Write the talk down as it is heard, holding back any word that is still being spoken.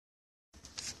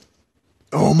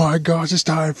Oh my gosh, it's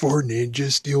time for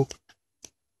Ninja Steel.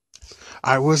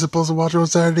 I was supposed to watch it on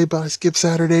Saturday, but I skipped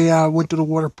Saturday. I went to the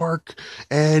water park,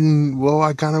 and well,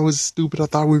 I kind of was stupid. I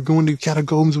thought we were going to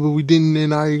catacombs, but we didn't,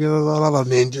 and I got a lot of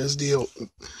Ninja Steel.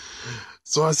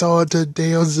 So I saw it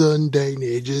today on Sunday,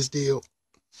 Ninja Steel.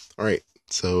 All right,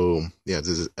 so yeah,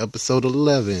 this is episode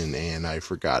 11, and I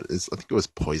forgot. I think it was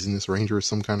Poisonous Ranger or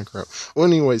some kind of crap. Well,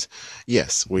 anyways,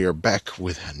 yes, we are back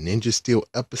with a Ninja Steel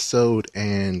episode,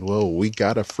 and well, we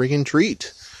got a freaking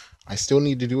treat. I still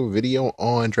need to do a video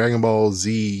on Dragon Ball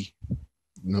Z,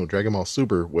 no, Dragon Ball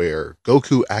Super, where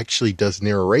Goku actually does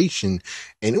narration,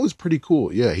 and it was pretty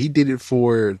cool. Yeah, he did it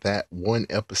for that one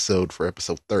episode for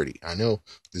episode 30. I know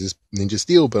this is Ninja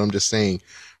Steel, but I'm just saying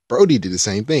Brody did the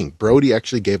same thing. Brody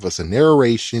actually gave us a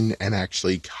narration and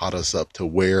actually caught us up to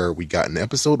where we got in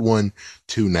episode 1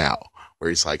 to now. Where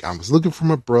he's like, I was looking for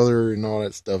my brother and all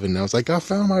that stuff, and I was like, I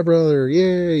found my brother,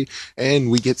 yay!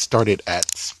 And we get started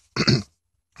at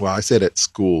well, I said at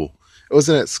school. It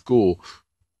wasn't at school.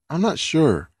 I'm not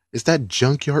sure. Is that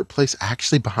junkyard place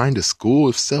actually behind a school?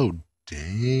 If so,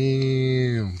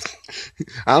 damn.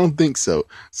 I don't think so.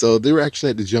 So they were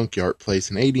actually at the junkyard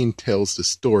place, and Aidan tells the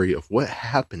story of what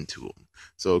happened to him.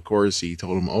 So of course he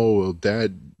told him, "Oh well,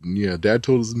 Dad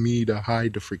told me to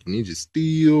hide the freaking Ninja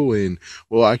Steel, and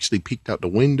well, I actually peeked out the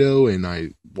window and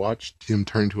I watched him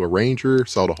turn to a ranger,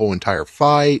 saw the whole entire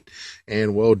fight,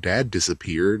 and well, Dad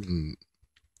disappeared, and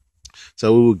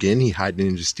so again, he hid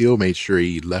Ninja Steel, made sure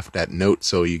he left that note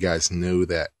so you guys know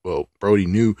that, well, Brody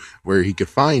knew where he could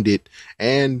find it.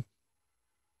 And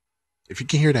if you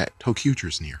can hear that,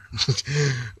 Tokutra's near.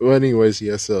 Well, anyways,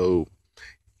 yeah, so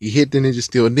he hit the Ninja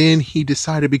Steel, and then he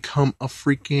decided to become a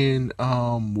freaking,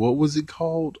 what was it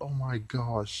called? Oh my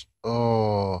gosh.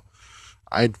 Oh,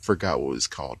 I forgot what it was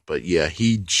called. But yeah,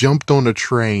 he jumped on a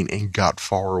train and got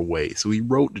far away. So he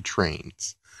rode the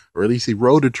trains. Or at least he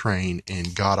rode a train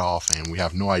and got off, and we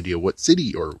have no idea what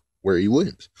city or where he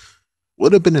went.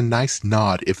 Would have been a nice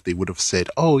nod if they would have said,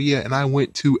 oh yeah, and I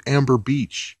went to Amber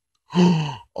Beach.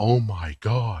 Oh my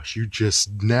gosh, you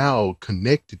just now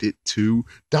connected it to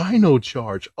Dino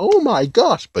Charge. Oh my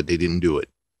gosh, but they didn't do it.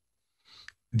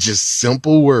 Just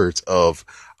simple words of,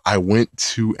 I went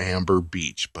to Amber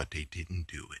Beach, but they didn't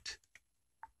do it.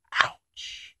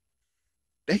 Ouch.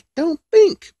 They don't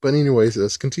think. But anyways,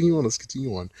 let's continue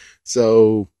on.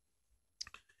 So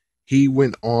he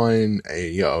went on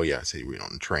oh yeah, I said he went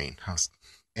on a train.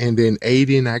 And then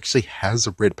Aidan actually has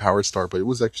a red power star, but it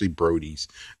was actually Brody's.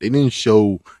 They didn't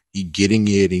show he getting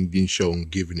it and didn't show him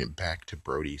giving it back to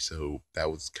Brody. So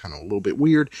that was kind of a little bit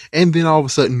weird. And then all of a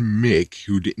sudden, Mick,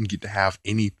 who didn't get to have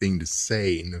anything to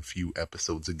say in a few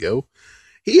episodes ago,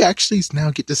 he actually now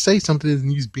get to say something,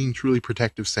 and he's being truly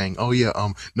protective, saying, oh yeah,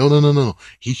 no.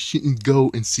 He shouldn't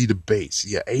go and see the base.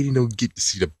 Yeah, Aidan don't get to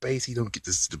see the base. He don't get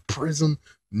to see the prison.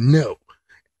 No.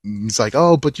 He's like,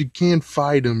 oh, but you can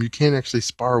fight him. You can actually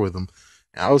spar with him.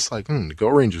 And I was like, the Go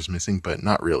Ranger's missing, but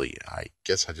not really. I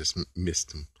guess I just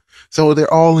missed him. So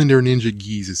they're all in their ninja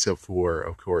gis except for,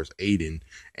 of course, Aidan.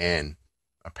 And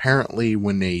apparently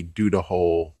when they do the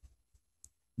whole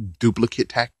duplicate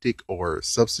tactic or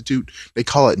substitute, they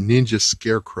call it Ninja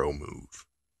Scarecrow move.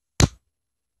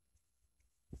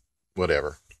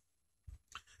 Whatever.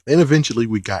 Then eventually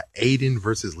we got Aidan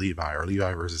versus Levi, or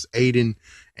Levi versus Aidan.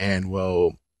 And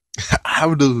well, I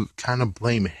would kind of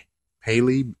blame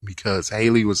Haley, because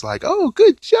Haley was like, oh,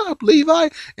 good job, Levi.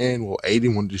 And well,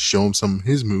 Aidan wanted to show him some of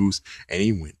his moves, and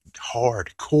he went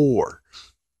hardcore,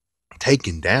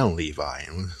 taking down Levi.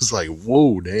 And it was like,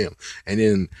 whoa, damn. And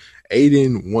then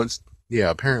Aidan wants, yeah,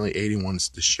 apparently Aidan wants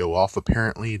to show off.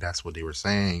 Apparently, that's what they were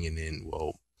saying. And then,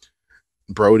 well,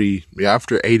 Brody,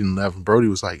 after Aidan left, Brody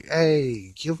was like,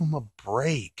 hey, give him a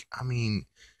break. I mean,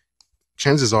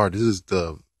 chances are this is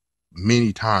the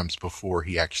many times before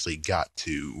he actually got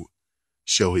to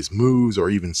show his moves or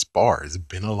even spar. It's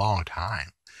been a long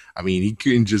time. I mean, he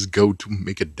couldn't just go to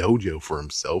make a dojo for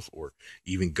himself or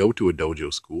even go to a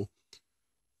dojo school.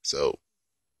 So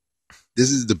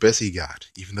this is the best he got,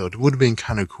 even though it would have been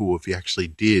kind of cool if he actually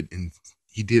did, and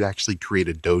he did actually create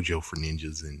a dojo for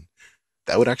ninjas, and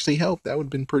that would actually help. That would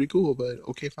have been pretty cool, but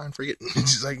okay, fine, forget.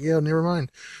 She's like, yeah, never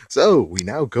mind. So we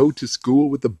now go to school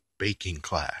with the baking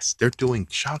class. They're doing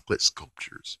chocolate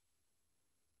sculptures.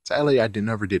 Sadly, I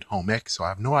never did home ec, so I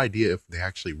have no idea if they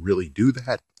actually really do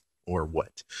that or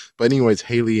what. But anyways,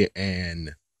 Haley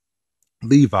and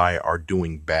Levi are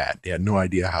doing bad. They had no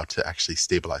idea how to actually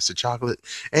stabilize the chocolate.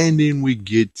 And then we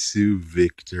get to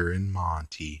Victor and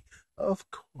Monty, of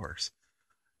course.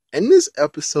 In this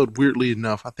episode, weirdly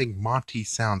enough, I think Monty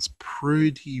sounds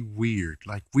pretty weird.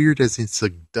 Like weird as in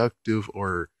seductive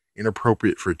or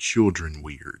inappropriate for children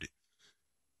weird.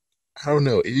 I don't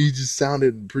know. It just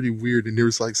sounded pretty weird, and there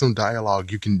was like some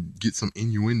dialogue. You can get some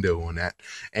innuendo on that,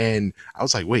 and I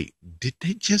was like, "Wait, did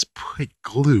they just put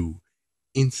glue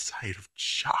inside of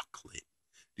chocolate?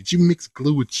 Did you mix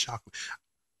glue with chocolate?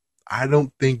 I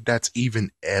don't think that's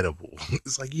even edible."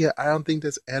 It's like, yeah, I don't think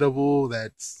that's edible.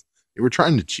 That's they were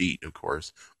trying to cheat, of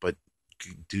course, but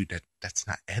dude, that's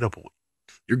not edible.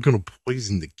 You're gonna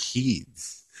poison the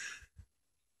kids.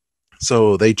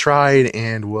 So they tried,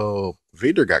 and well,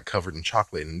 Vader got covered in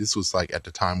chocolate, and this was like at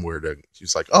the time where she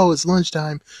was like, "Oh, it's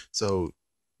lunchtime." So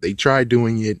they tried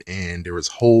doing it, and there was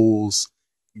holes.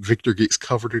 Victor gets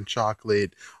covered in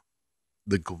chocolate.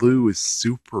 The glue is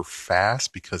super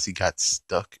fast because he got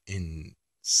stuck in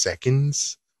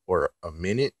seconds or a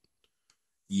minute.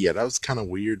 Yeah, that was kind of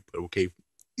weird, but okay.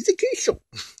 It's a good show.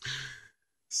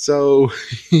 So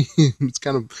it's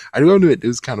kind of, I don't know, it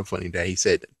was kind of funny that he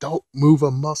said, "Don't move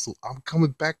a muscle. I'm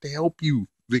coming back to help you,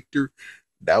 Victor."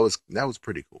 That was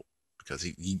pretty cool because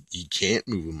he can't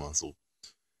move a muscle.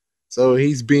 So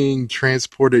he's being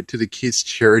transported to the kids'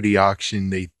 charity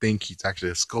auction. They think he's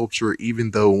actually a sculpture,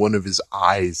 even though one of his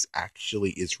eyes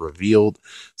actually is revealed.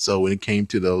 So when it came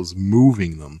to those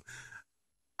moving them,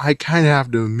 I kind of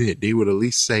have to admit, they would at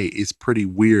least say it's pretty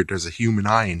weird. There's a human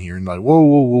eye in here, and like, whoa,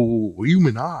 whoa, whoa, whoa,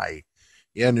 human eye.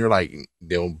 Yeah, and they're like,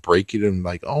 they'll break it and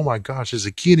like, oh my gosh, there's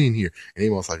a kid in here, and they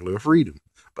almost like little freedom.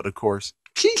 But of course,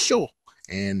 Keisha,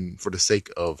 and for the sake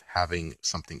of having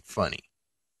something funny,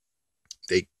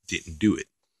 they didn't do it,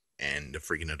 and the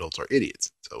freaking adults are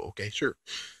idiots. So okay, sure.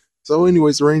 So,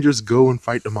 anyways, the Rangers go and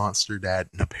fight the monster that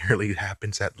apparently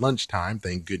happens at lunchtime.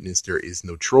 Thank goodness there is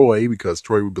no Troy, because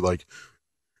Troy would be like,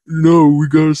 "No, we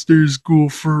gotta stay in school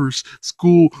first.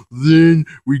 School, then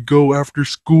we go after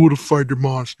school to fight the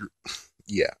monster."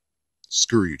 Yeah,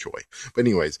 screw you, Troy. But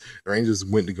anyways, the Rangers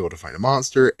went to go to find a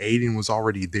monster. Aidan was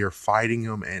already there fighting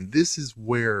him, and this is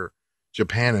where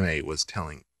Japanime was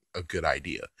telling a good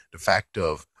idea. The fact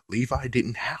of Levi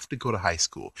didn't have to go to high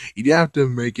school. He didn't have to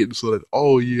make it so that,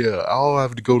 oh yeah, I'll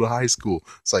have to go to high school.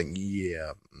 It's like,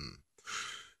 yeah.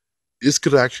 This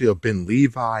could actually have been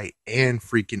Levi and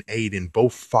freaking Aidan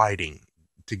both fighting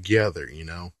together, you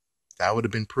know? That would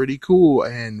have been pretty cool.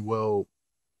 And, well,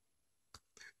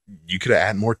 you could have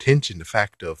added more tension. The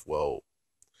fact of, well,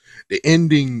 the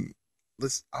ending.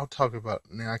 I'll talk about,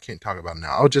 now I can't talk about it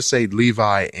now. I'll just say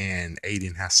Levi and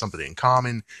Aidan has something in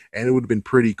common. And it would have been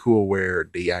pretty cool where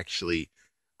they actually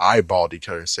eyeballed each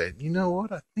other and said, "You know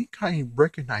what? I think I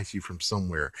recognize you from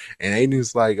somewhere." And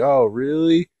Aidan's like, "Oh,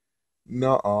 really?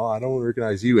 No, I don't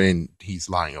recognize you." And he's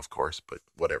lying, of course, but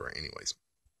whatever. Anyways,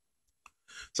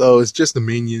 so it's just the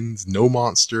minions, no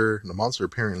monster. The monster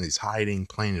apparently is hiding,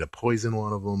 planning to poison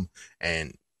one of them,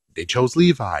 and they chose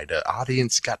Levi. The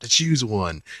audience got to choose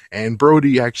one, and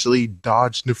Brody actually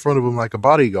dodged in front of him like a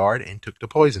bodyguard and took the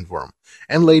poison for him.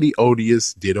 And Lady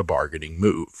Odious did a bargaining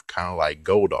move, kind of like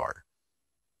Goldar.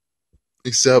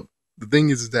 Except the thing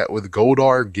is that with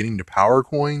Goldar getting the power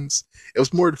coins, it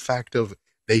was more the fact of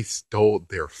they stole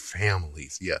their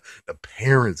families. Yeah, the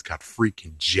parents got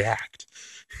freaking jacked.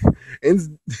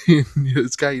 And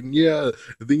this guy, yeah,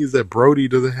 the thing is that Brody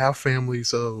doesn't have family,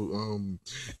 so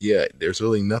yeah, there's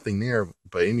really nothing there.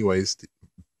 But anyways,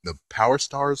 the power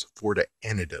stars for the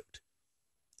antidote.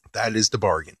 That is the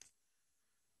bargain.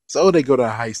 So they go to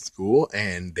high school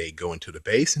and they go into the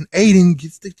base, and Aidan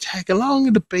gets to tag along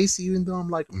in the base, even though I'm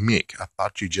like, "Mick, I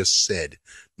thought you just said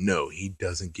no, he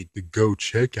doesn't get to go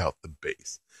check out the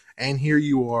base." And here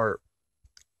you are,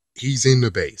 he's in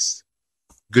the base.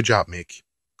 Good job, Mick.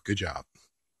 Good job.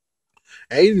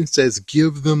 Aidan says,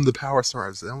 "Give them the power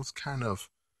stars." That was kind of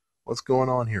what's going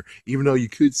on here. Even though you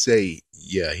could say,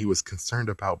 yeah, he was concerned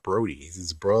about Brody. He's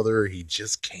his brother. He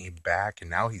just came back and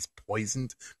now he's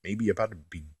poisoned, maybe about to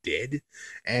be dead.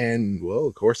 And, well,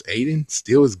 of course, Aidan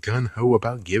still is gun ho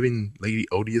about giving Lady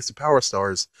Odious the power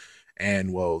stars.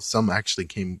 And, well, some actually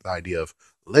came with the idea of,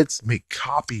 let's make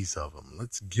copies of them.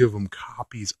 Let's give them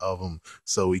copies of them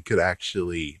so we could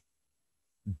actually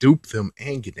dupe them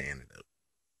and get the antidote.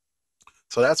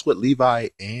 So that's what Levi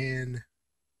and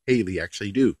Haley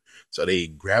actually do. So they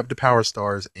grab the power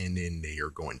stars and then they are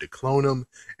going to clone them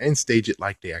and stage it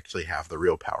like they actually have the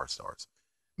real power stars.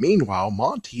 Meanwhile,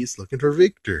 Monty is looking for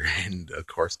Victor, and of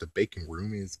course, the baking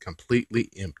room is completely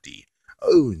empty.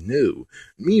 Oh no.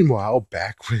 Meanwhile,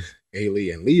 back with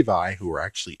Haley and Levi, who are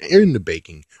actually in the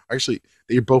baking. Actually,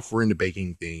 they both were in the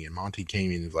baking thing, and Monty came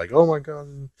in and was like, "Oh my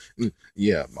god."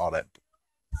 Yeah, all that.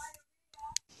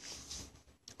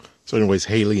 So, anyways,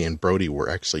 Haley and Brody were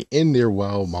actually in there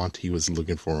while Monty was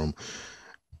looking for them.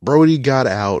 Brody got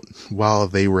out while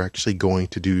they were actually going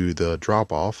to do the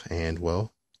drop off, and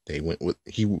well, He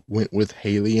went with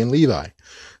Haley and Levi.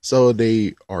 So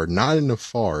they are not in the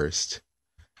forest.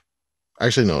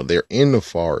 Actually, no, they're in the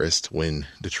forest when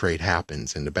the trade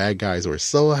happens, and the bad guys were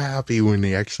so happy when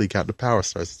they actually got the power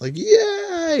stars. It's like,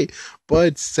 yay!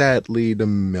 But sadly, the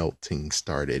melting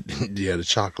started. Yeah, the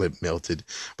chocolate melted.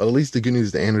 But at least the good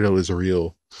news, the antidote is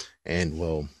real. And,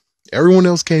 well, everyone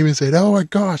else came and said, oh my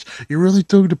gosh, you really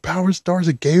took the power stars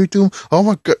and gave it to him? Oh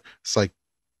my god. It's like,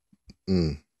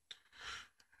 mm.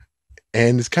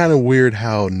 And it's kind of weird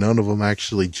how none of them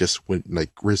actually just went,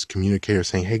 like, risk communicator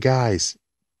saying, hey guys,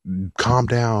 calm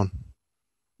down,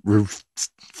 we're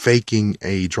faking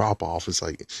a drop off. It's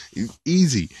like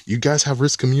easy. You guys have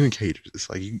risk communicators. It's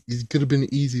like it could have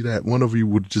been easy that one of you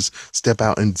would just step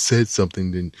out and said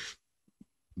something. Then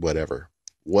whatever,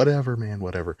 man,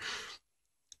 whatever.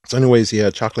 So, anyways,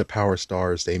 yeah, chocolate power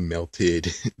stars they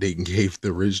melted. They gave the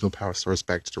original power stars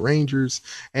back to the Rangers,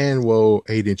 and well,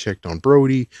 Aidan checked on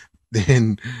Brody.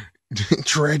 Then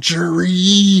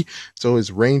treachery. So it's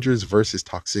Rangers versus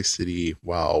toxicity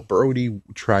while Brody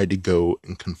tried to go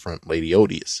and confront Lady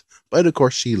Odious. But of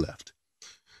course she left.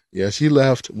 Yeah, she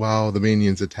left while the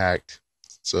minions attacked.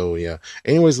 So yeah.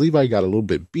 Anyways, Levi got a little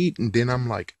bit beat, and then I'm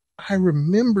like, I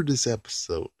remember this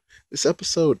episode. This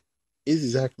episode is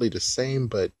exactly the same,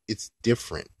 but it's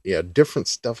different. Yeah, different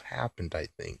stuff happened, I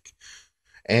think,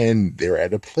 and they're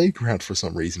at a playground for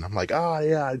some reason. I'm like,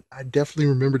 yeah, I definitely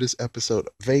remember this episode.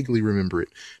 Vaguely remember it.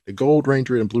 The Gold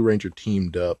Ranger and Blue Ranger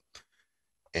teamed up,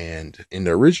 and in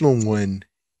the original one,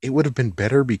 it would have been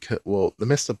better because, well, the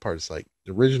messed up part is like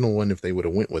the original one. If they would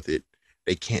have went with it,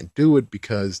 they can't do it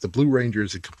because the Blue Ranger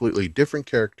is a completely different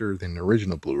character than the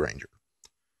original Blue Ranger.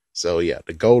 So yeah,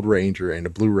 the Gold Ranger and the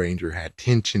Blue Ranger had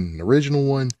tension in the original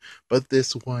one, but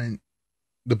this one,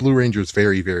 the Blue Ranger is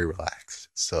very, very relaxed,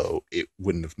 so it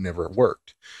wouldn't have never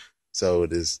worked. So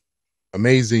it is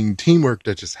amazing teamwork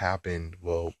that just happened.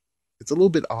 Well, it's a little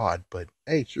bit odd, but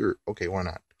hey, sure, okay, why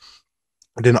not?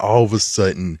 And then all of a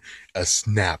sudden, a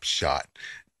snapshot.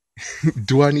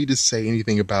 Do I need to say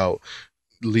anything about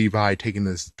Levi taking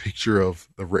this picture of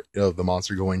the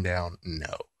monster going down?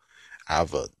 No. I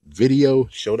have a video.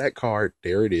 Show that card.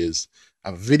 There it is. I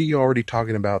have a video already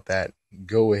talking about that.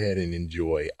 Go ahead and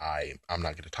enjoy. I'm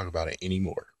not going to talk about it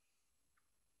anymore.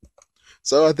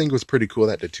 So I think it was pretty cool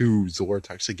that the two Zords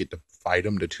actually get to fight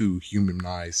them. The two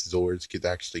humanized Zords get to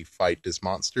actually fight this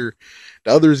monster.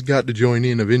 The others got to join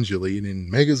in eventually, and then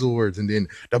Megazords, and then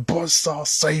the Buzzsaw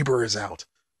Saber is out.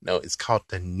 No, it's called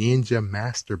the Ninja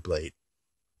Master Blade.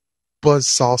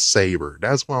 Buzzsaw Saber.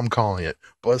 That's what I'm calling it.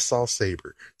 Buzzsaw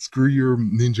Saber. Screw your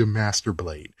Ninja Master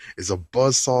Blade. It's a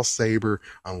Buzzsaw Saber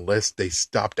unless they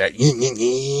stop that.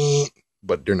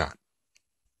 But they're not.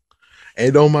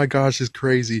 And oh my gosh, it's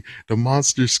crazy. The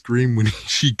monster screamed when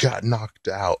she got knocked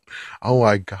out. Oh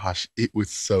my gosh, it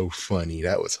was so funny.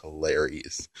 That was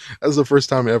hilarious. That was the first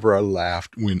time ever I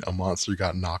laughed when a monster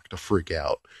got knocked the frick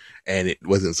out. And it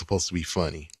wasn't supposed to be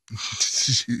funny.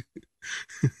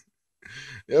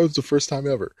 That was the first time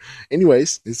ever.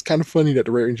 Anyways, it's kind of funny that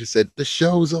the Red Ranger said, the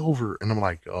show's over. And I'm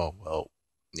like, oh, well,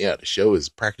 yeah, the show is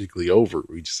practically over.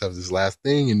 We just have this last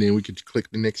thing and then we could click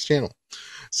the next channel.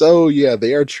 So yeah,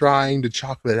 they are trying to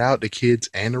chocolate out the kids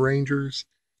and the Rangers.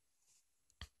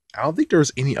 I don't think there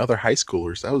was any other high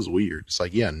schoolers. That was weird. It's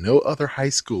like, yeah, no other high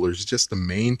schoolers, just the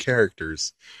main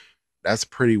characters. That's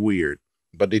pretty weird.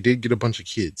 But they did get a bunch of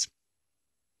kids.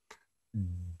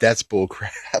 That's bull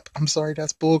crap. I'm sorry,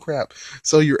 that's bull crap.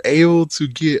 So you're able to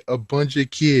get a bunch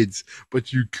of kids,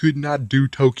 but you could not do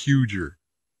ToQger.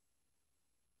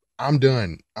 I'm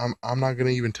done. I'm not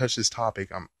gonna even touch this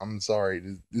topic. I'm sorry.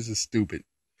 This is stupid.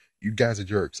 You guys are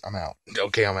jerks. I'm out.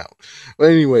 Okay, I'm out.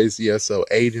 But anyways, yeah, so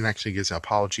Aidan actually gets an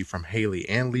apology from Haley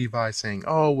and Levi saying,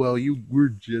 oh, well, you were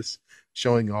just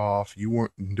showing off. You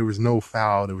weren't, there was no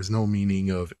foul. There was no meaning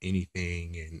of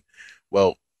anything. And,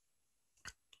 well,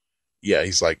 yeah,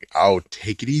 he's like, I'll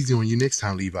take it easy on you next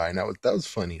time, Levi. And that was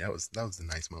funny. That was a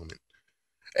nice moment.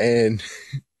 And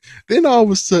then all of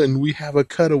a sudden we have a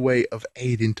cutaway of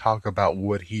Aidan talk about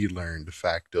what he learned. The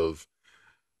fact of,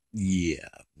 yeah,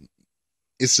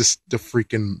 it's just the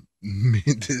freaking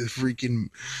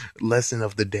lesson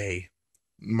of the day.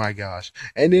 My gosh.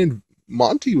 And then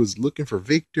Monty was looking for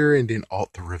Victor, and then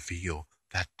alt the reveal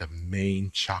that the main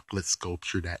chocolate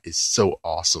sculpture that is so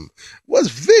awesome was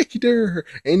Victor.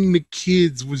 And the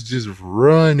kids was just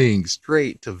running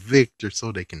straight to Victor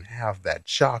so they can have that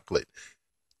chocolate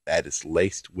that is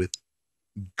laced with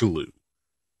glue.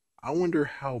 I wonder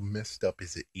how messed up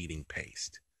is it eating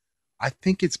paste. I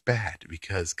think it's bad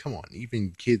because come on,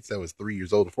 even kids that was 3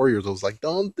 years old or 4 years old was like,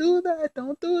 don't do that,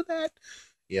 don't do that.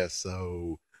 Yeah,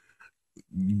 so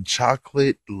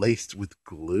chocolate laced with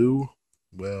glue.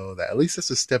 Well, at least that's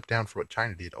a step down from what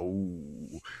China did.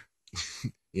 Oh,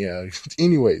 yeah.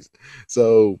 Anyways,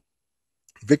 so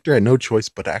Victor had no choice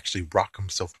but to actually rock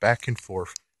himself back and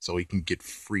forth so he can get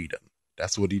freedom.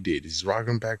 That's what he did. He's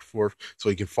rocking back and forth so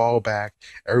he can fall back.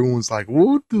 Everyone's like,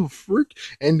 what the frick?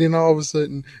 And then all of a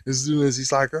sudden, as soon as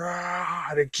he's like,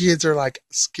 the kids are like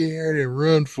scared and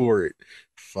run for it.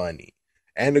 Funny.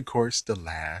 And of course, the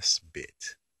last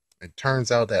bit. It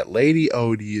turns out that Lady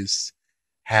Odious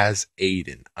has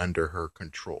Aidan under her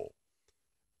control.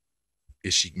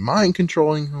 Is she mind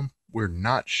controlling him? We're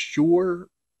not sure.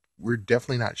 We're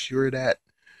definitely not sure of that.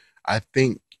 I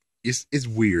think it's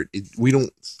weird.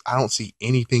 I don't see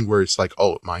anything where it's like,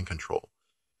 oh, mind control.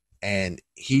 And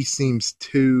he seems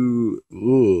to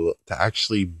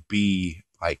actually be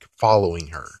like following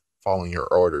her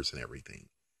orders and everything.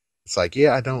 It's like,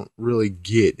 yeah, I don't really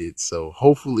get it. So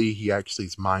hopefully he actually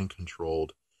is mind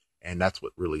controlled, and that's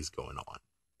what really is going on.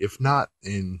 If not,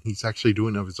 and he's actually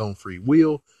doing it of his own free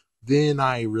will, then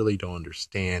I really don't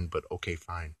understand. But okay,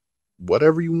 fine.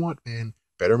 Whatever you want, man.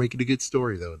 Better make it a good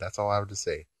story, though. That's all I have to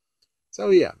say. So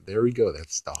yeah, there we go.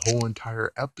 That's the whole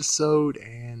entire episode,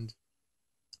 and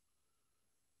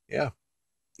yeah,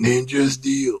 Ninja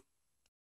Steel.